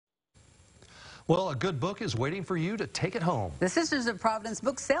Well, a good book is waiting for you to take it home. The Sisters of Providence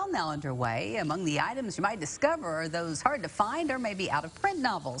book sale now underway. Among the items you might discover are those hard to find or maybe out-of-print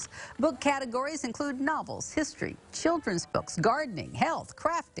novels. Book categories include novels, history, children's books, gardening, health,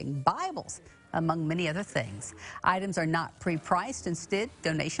 crafting, Bibles, among many other things. Items are not pre-priced. Instead,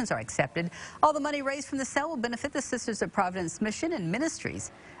 donations are accepted. All the money raised from the sale will benefit the Sisters of Providence mission and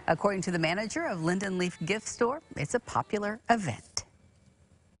ministries. According to the manager of Linden Leaf Gift Store, it's a popular event.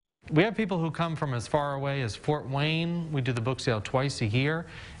 We have people who come from as far away as Fort Wayne. We do the book sale twice a year,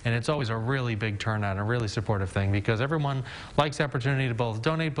 and it's always a really big turnout, a really supportive thing, because everyone likes the opportunity to both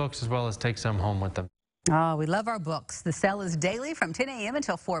donate books as well as take some home with them. Oh, we love our books. The sale is daily from 10 a.m.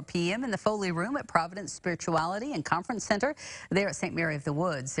 until 4 p.m. in the Foley Room at Providence Spirituality and Conference Center there at St. Mary of the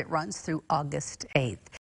Woods. It runs through August 8th.